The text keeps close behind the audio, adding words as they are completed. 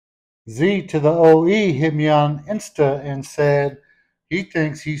Z to the OE hit me on Insta and said he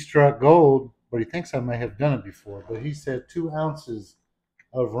thinks he struck gold, but he thinks I may have done it before. But he said 2 ounces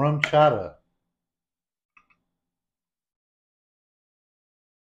of rum chata.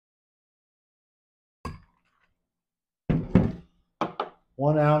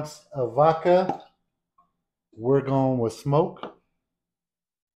 1 ounce of vodka. We're going with smoke.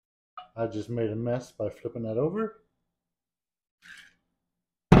 I just made a mess by flipping that over,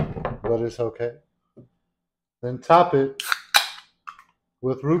 but it's okay. Then top it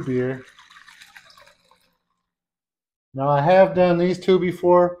with root beer. Now I have done these two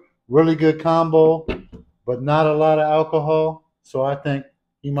before. Really good combo, but not a lot of alcohol. So I think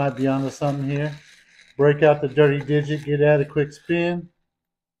he might be onto something here. Break out the dirty digit, get at a quick spin.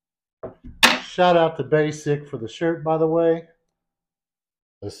 Shout out to Basic for the shirt, by the way.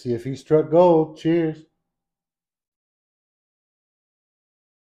 Let's see if he struck gold. Cheers.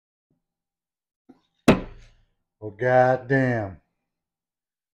 Well, goddamn.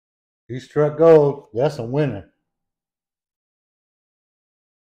 He struck gold. That's a winner.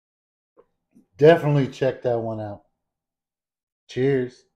 Definitely check that one out. Cheers.